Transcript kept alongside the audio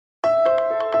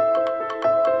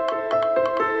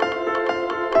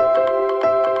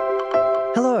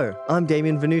I'm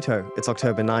Damien Venuto. It's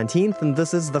October 19th, and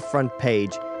this is The Front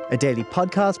Page, a daily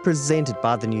podcast presented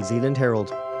by the New Zealand Herald.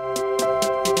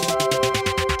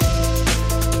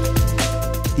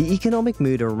 The economic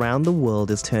mood around the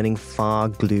world is turning far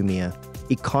gloomier.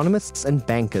 Economists and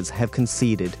bankers have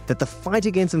conceded that the fight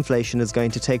against inflation is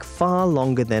going to take far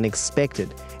longer than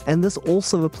expected, and this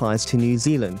also applies to New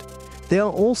Zealand. There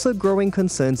are also growing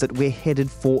concerns that we're headed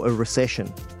for a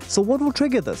recession. So what will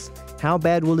trigger this? How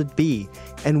bad will it be?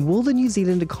 And will the New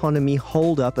Zealand economy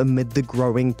hold up amid the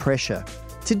growing pressure?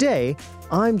 Today,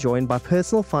 I'm joined by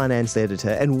personal finance editor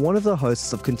and one of the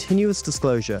hosts of Continuous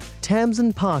Disclosure,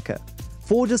 Tamsin Parker,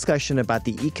 for discussion about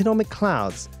the economic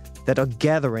clouds that are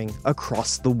gathering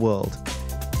across the world.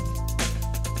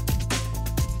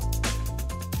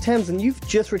 Tamsin, you've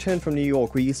just returned from New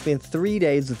York, where you spent 3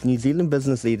 days with New Zealand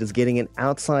business leaders getting an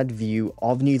outside view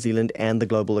of New Zealand and the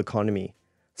global economy.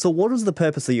 So what was the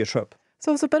purpose of your trip? So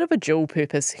it was a bit of a dual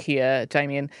purpose here,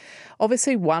 Damien.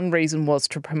 Obviously, one reason was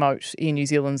to promote Air New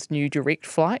Zealand's new direct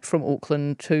flight from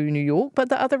Auckland to New York, but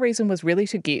the other reason was really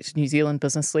to get New Zealand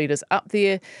business leaders up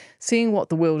there, seeing what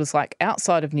the world is like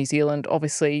outside of New Zealand.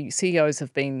 Obviously, CEOs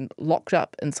have been locked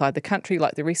up inside the country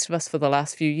like the rest of us for the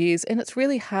last few years, and it's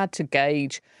really hard to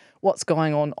gauge what's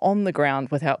going on the ground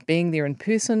without being there in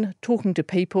person, talking to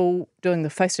people, doing the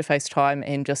face-to-face time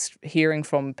and just hearing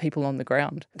from people on the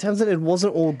ground. Tamsin, it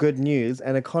wasn't all good news,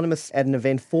 and economists at an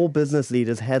event for business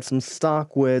leaders had some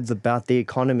stark words about the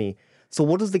economy. So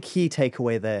what is the key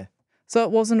takeaway there? So it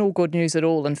wasn't all good news at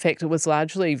all. In fact, it was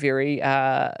largely very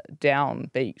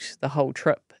downbeat, the whole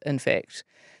trip, in fact.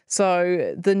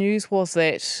 So the news was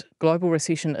that global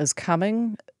recession is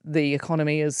coming. The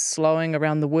economy is slowing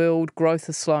around the world. Growth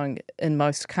is slowing in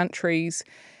most countries.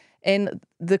 And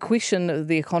the question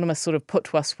the economists sort of put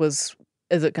to us was,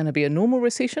 is it going to be a normal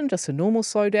recession, just a normal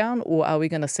slowdown, or are we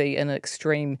going to see an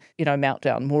extreme,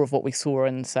 meltdown, more of what we saw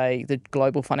in, say, the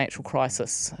global financial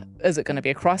crisis? Is it going to be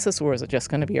a crisis, or is it just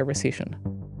going to be a recession?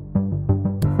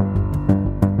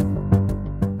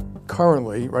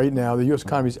 Currently, right now, the U.S.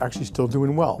 economy is actually still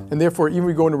doing well. And therefore, even if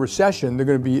we go into recession, they're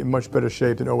going to be in much better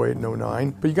shape than 08 and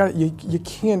 09. But you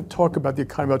can't talk about the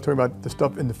economy without talking about the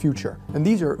stuff in the future. And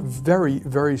these are very,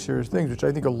 very serious things, which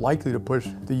I think are likely to push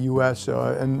the U.S.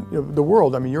 And the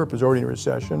world. I mean, Europe is already in a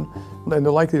recession, and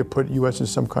they're likely to put U.S. in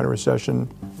some kind of recession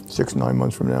 6-9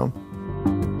 months from now.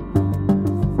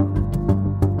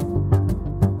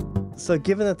 So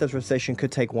given that this recession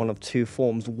could take one of two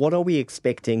forms, what are we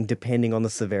expecting depending on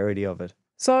the severity of it?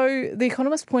 So the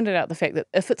economist pointed out the fact that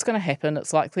if it's going to happen,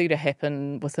 it's likely to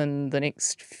happen within the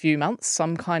next few months,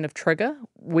 some kind of trigger.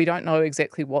 We don't know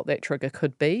exactly what that trigger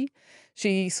could be.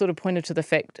 She sort of pointed to the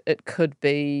fact it could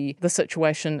be the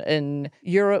situation in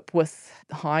Europe with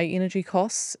high energy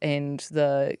costs and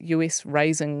the US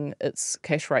raising its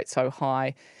cash rate so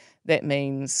high. That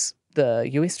means the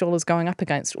US dollar is going up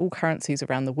against all currencies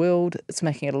around the world. It's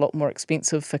making it a lot more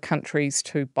expensive for countries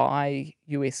to buy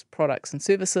US products and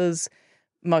services.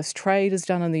 Most trade is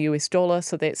done in the US dollar,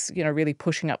 so that's really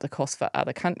pushing up the cost for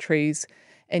other countries.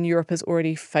 And Europe is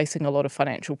already facing a lot of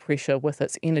financial pressure with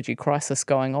its energy crisis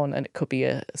going on, and it could be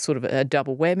a sort of a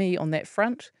double whammy on that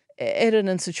front. At an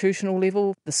institutional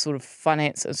level, the sort of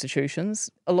finance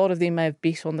institutions, a lot of them may have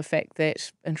bet on the fact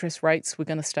that interest rates were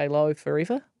going to stay low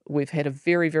forever. We've had a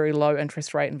very, very low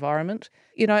interest rate environment,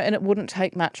 and it wouldn't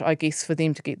take much, I guess, for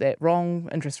them to get that wrong.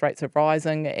 Interest rates are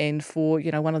rising, and for,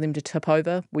 one of them to tip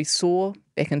over. We saw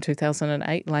back in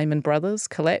 2008, Lehman Brothers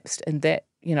collapsed, and that,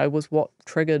 was what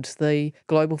triggered the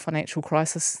global financial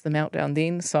crisis, the meltdown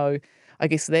then. So I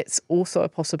guess that's also a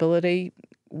possibility.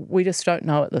 We just don't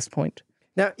know at this point.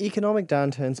 Now, economic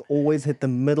downturns always hit the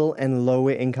middle and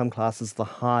lower income classes the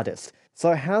hardest.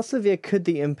 So how severe could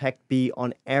the impact be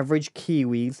on average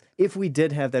Kiwis if we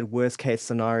did have that worst case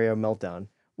scenario meltdown?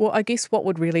 Well, I guess what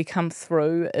would really come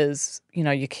through is, your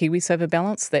KiwiSaver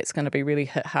balance. That's going to be really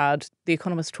hit hard. The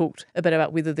economist talked a bit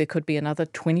about whether there could be another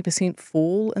 20%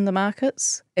 fall in the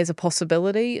markets as a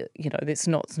possibility. It's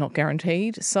not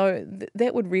guaranteed. So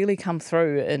that would really come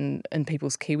through in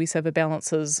people's KiwiSaver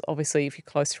balances. Obviously, if you're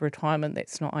close to retirement,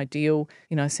 that's not ideal.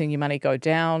 Seeing your money go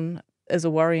down is a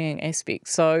worrying aspect.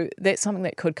 So that's something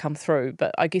that could come through.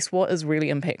 But I guess what is really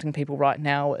impacting people right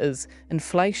now is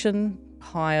inflation,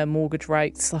 higher mortgage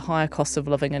rates, the higher cost of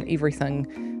living, and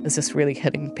everything is just really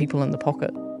hitting people in the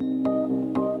pocket.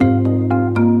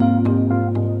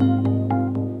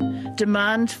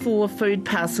 demand for food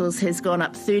parcels has gone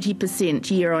up 30%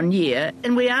 year on year,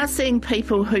 and we are seeing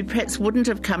people who perhaps wouldn't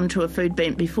have come to a food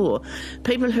bank before,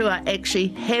 people who are actually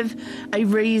have a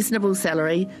reasonable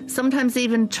salary, sometimes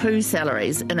even 2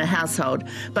 salaries in a household,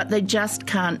 but they just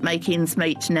can't make ends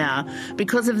meet now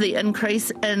because of the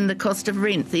increase in the cost of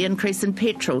rent, the increase in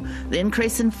petrol, the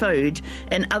increase in food,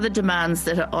 and other demands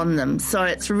that are on them. So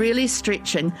it's really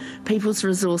stretching people's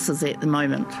resources at the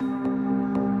moment.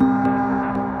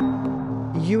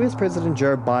 US President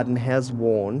Joe Biden has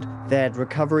warned that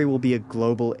recovery will be a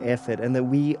global effort and that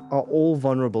we are all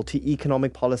vulnerable to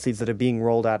economic policies that are being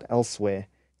rolled out elsewhere.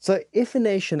 So if a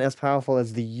nation as powerful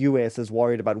as the US is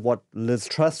worried about what Liz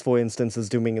Truss, for instance, is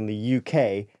doing in the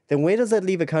UK, then where does that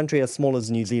leave a country as small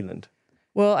as New Zealand?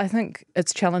 Well, I think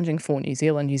it's challenging for New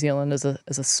Zealand. New Zealand is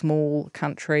a small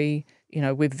country. You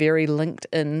know, we're very linked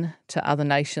in to other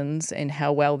nations and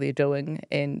how well they're doing,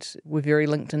 and we're very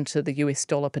linked into the US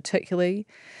dollar particularly.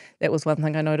 That was one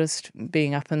thing I noticed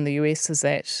being up in the US, is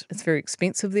that it's very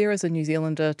expensive there as a New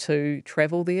Zealander to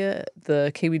travel there.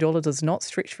 The Kiwi dollar does not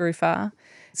stretch very far.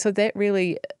 So that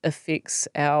really affects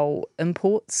our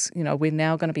imports. You know, we're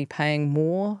now going to be paying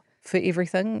more for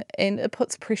everything, and it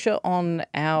puts pressure on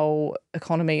our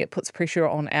economy. It puts pressure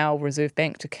on our Reserve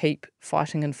Bank to keep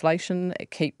fighting inflation,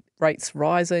 keep rates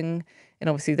rising, and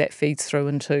obviously that feeds through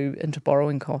into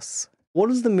borrowing costs. What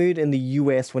was the mood in the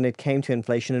US when it came to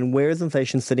inflation, and where is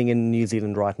inflation sitting in New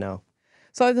Zealand right now?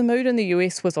 So the mood in the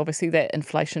US was obviously that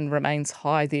inflation remains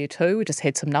high there too. We just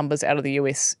had some numbers out of the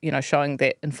US, showing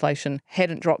that inflation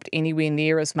hadn't dropped anywhere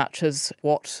near as much as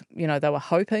what, they were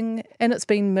hoping. And it's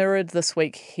been mirrored this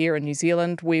week here in New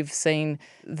Zealand. We've seen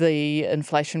the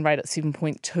inflation rate at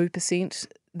 7.2%.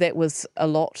 That was a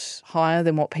lot higher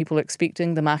than what people are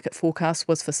expecting. The market forecast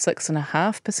was for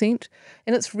 6.5%.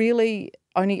 And it's really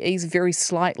only eased very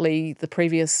slightly. The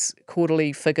previous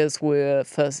quarterly figures were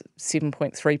for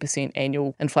 7.3%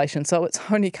 annual inflation. So it's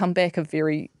only come back a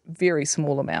very, very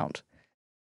small amount.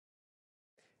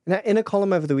 Now, in a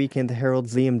column over the weekend, the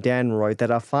Herald's Liam Dan wrote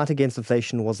that our fight against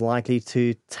inflation was likely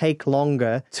to take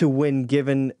longer to win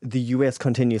given the US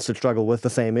continues to struggle with the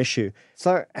same issue.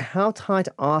 So how tight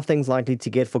are things likely to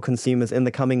get for consumers in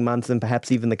the coming months and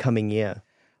perhaps even the coming year?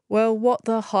 Well, what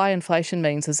the high inflation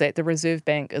means is that the Reserve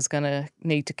Bank is going to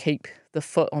need to keep the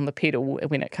foot on the pedal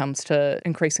when it comes to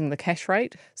increasing the cash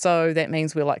rate. So that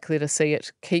means we're likely to see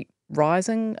it keep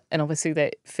rising, and obviously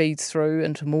that feeds through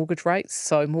into mortgage rates.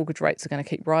 So mortgage rates are going to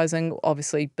keep rising.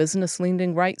 Obviously business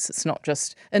lending rates, it's not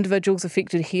just individuals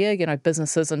affected here,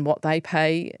 businesses and what they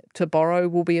pay to borrow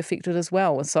will be affected as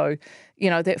well. And so,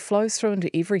 that flows through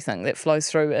into everything. That flows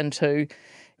through into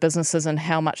businesses and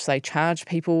how much they charge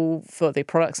people for their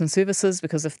products and services,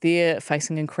 because if they're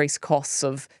facing increased costs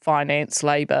of finance,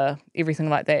 labour, everything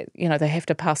like that, they have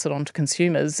to pass it on to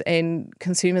consumers, and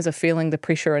consumers are feeling the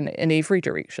pressure in every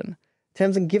direction.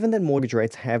 Tamsin, given that mortgage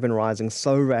rates have been rising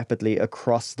so rapidly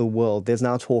across the world, there's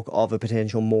now talk of a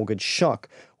potential mortgage shock,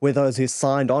 where those who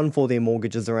signed on for their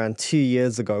mortgages around 2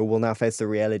 years ago will now face the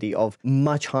reality of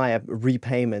much higher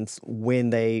repayments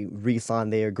when they re-sign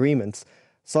their agreements.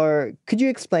 So could you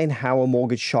explain how a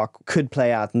mortgage shock could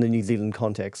play out in the New Zealand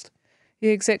context?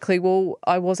 Yeah, exactly. Well,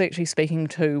 I was actually speaking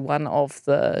to one of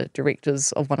the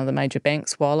directors of one of the major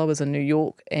banks while I was in New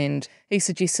York, and he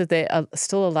suggested that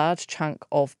still a large chunk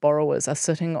of borrowers are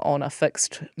sitting on a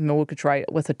fixed mortgage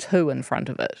rate with a 2 in front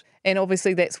of it. And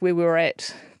obviously that's where we were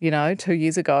at, 2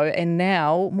 years ago. And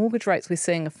now mortgage rates we're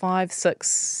seeing are 5, 6,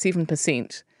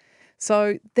 7%.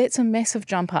 So that's a massive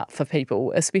jump up for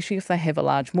people, especially if they have a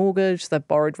large mortgage, they've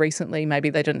borrowed recently, maybe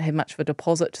they didn't have much of a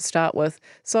deposit to start with.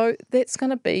 So that's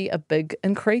going to be a big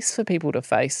increase for people to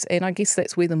face. And I guess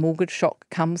that's where the mortgage shock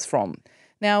comes from.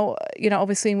 Now,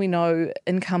 obviously we know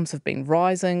incomes have been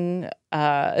rising.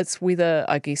 It's whether,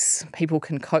 I guess, people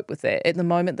can cope with that. At the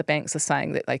moment, the banks are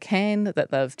saying that they can,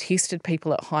 that they've tested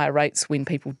people at higher rates when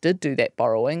people did do that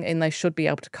borrowing, and they should be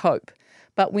able to cope.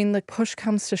 But when the push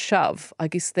comes to shove, I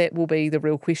guess that will be the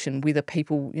real question, whether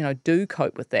people, do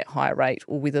cope with that higher rate,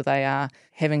 or whether they are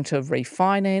having to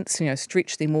refinance,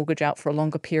 stretch their mortgage out for a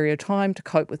longer period of time to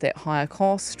cope with that higher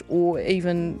cost, or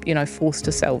even, forced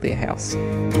to sell their house.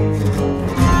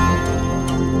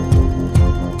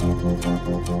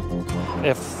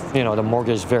 If, the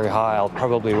mortgage is very high, I'll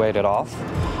probably wait it off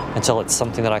until it's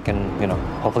something that I can,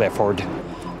 hopefully afford.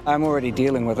 I'm already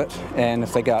dealing with it, and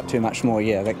if they go up too much more,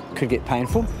 that could get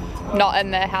painful. Not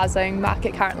in the housing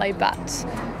market currently, but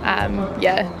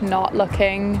not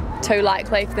looking too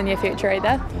likely for the near future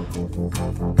either.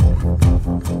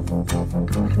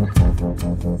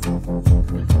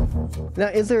 Now,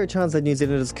 is there a chance that New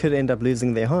Zealanders could end up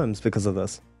losing their homes because of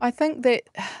this? I think that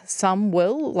some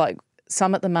will,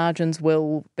 some at the margins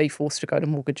will be forced to go to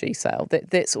mortgagee sale.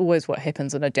 That's always what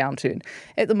happens in a downturn.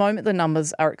 At the moment, the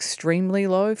numbers are extremely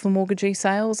low for mortgagee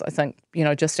sales. I think,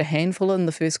 just a handful in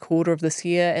the first quarter of this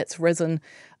year. It's risen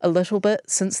a little bit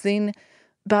since then.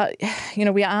 But,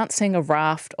 we aren't seeing a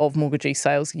raft of mortgagee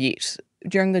sales yet.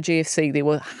 During the GFC, there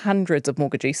were hundreds of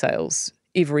mortgagee sales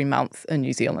every month in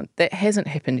New Zealand. That hasn't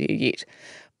happened here yet.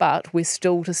 But we're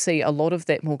still to see a lot of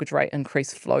that mortgage rate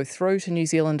increase flow through to New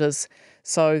Zealanders.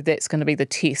 So that's going to be the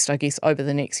test, I guess, over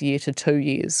the next year to 2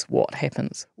 years, what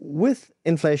happens. With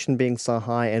inflation being so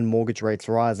high and mortgage rates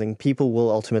rising, people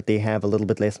will ultimately have a little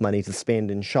bit less money to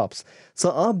spend in shops. So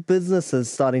are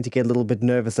businesses starting to get a little bit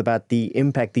nervous about the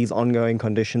impact these ongoing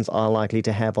conditions are likely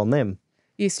to have on them?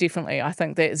 Yes, definitely. I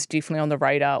think that is definitely on the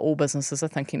radar. All businesses are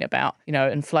thinking about,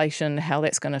 inflation, how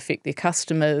that's going to affect their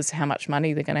customers, how much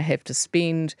money they're going to have to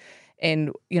spend,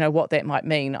 and, what that might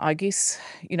mean. I guess,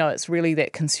 it's really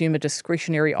that consumer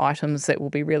discretionary items that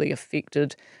will be really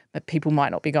affected. But people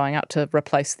might not be going out to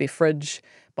replace their fridge,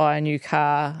 buy a new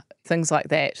car, things like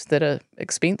that are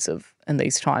expensive in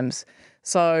these times.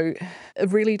 So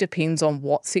it really depends on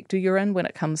what sector you're in when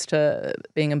it comes to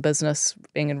being in business,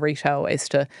 being in retail, as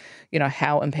to,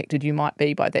 how impacted you might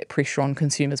be by that pressure on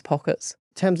consumers' pockets.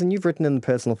 Tamsin, you've written in the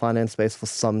personal finance space for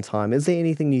some time. Is there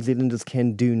anything New Zealanders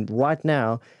can do right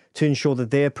now to ensure that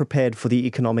they're prepared for the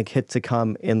economic hit to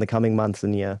come in the coming months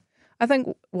and year? I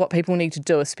think what people need to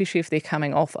do, especially if they're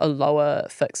coming off a lower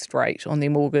fixed rate on their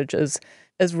mortgage, is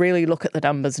really look at the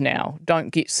numbers now. Don't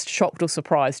get shocked or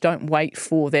surprised. Don't wait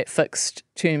for that fixed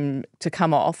term to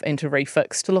come off and to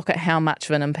refix to look at how much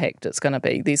of an impact it's going to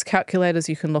be. There's calculators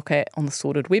you can look at on the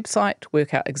Sorted website to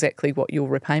work out exactly what your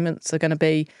repayments are going to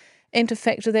be and to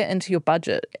factor that into your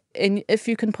budget. And if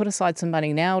you can put aside some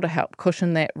money now to help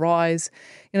cushion that rise,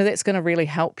 that's going to really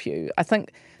help you. I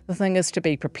think the thing is to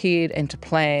be prepared and to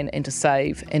plan and to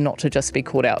save and not to just be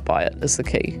caught out by it is the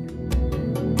key.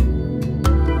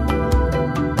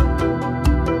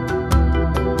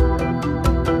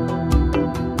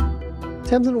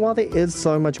 Tamsin, while there is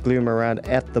so much gloom around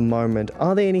at the moment,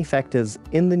 are there any factors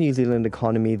in the New Zealand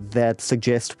economy that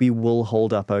suggest we will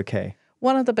hold up okay?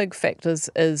 One of the big factors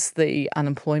is the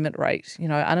unemployment rate.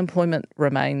 Unemployment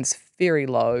remains very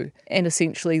low and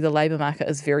essentially the labour market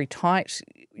is very tight.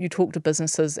 You talk to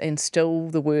businesses and still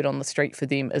the word on the street for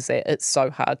them is that it's so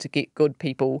hard to get good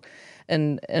people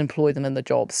and employ them in the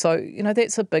job. So,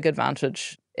 that's a big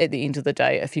advantage at the end of the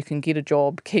day. If you can get a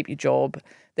job, keep your job,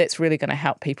 that's really going to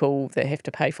help people that have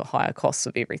to pay for higher costs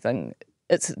of everything.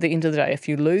 It's at the end of the day, if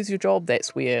you lose your job,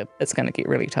 that's where it's going to get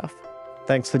really tough.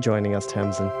 Thanks for joining us,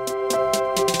 Tamsin.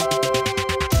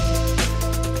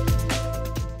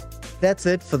 That's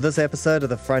it for this episode of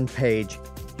The Front Page.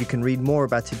 You can read more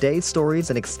about today's stories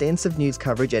and extensive news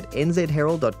coverage at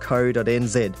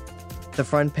nzherald.co.nz. The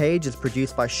Front Page is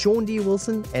produced by Sean D.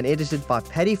 Wilson and edited by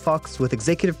Paddy Fox with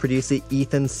executive producer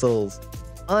Ethan Sills.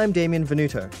 I'm Damien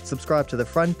Venuto. Subscribe to The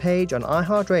Front Page on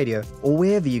iHeartRadio or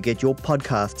wherever you get your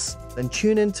podcasts. Then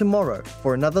tune in tomorrow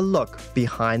for another look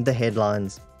behind the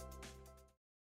headlines.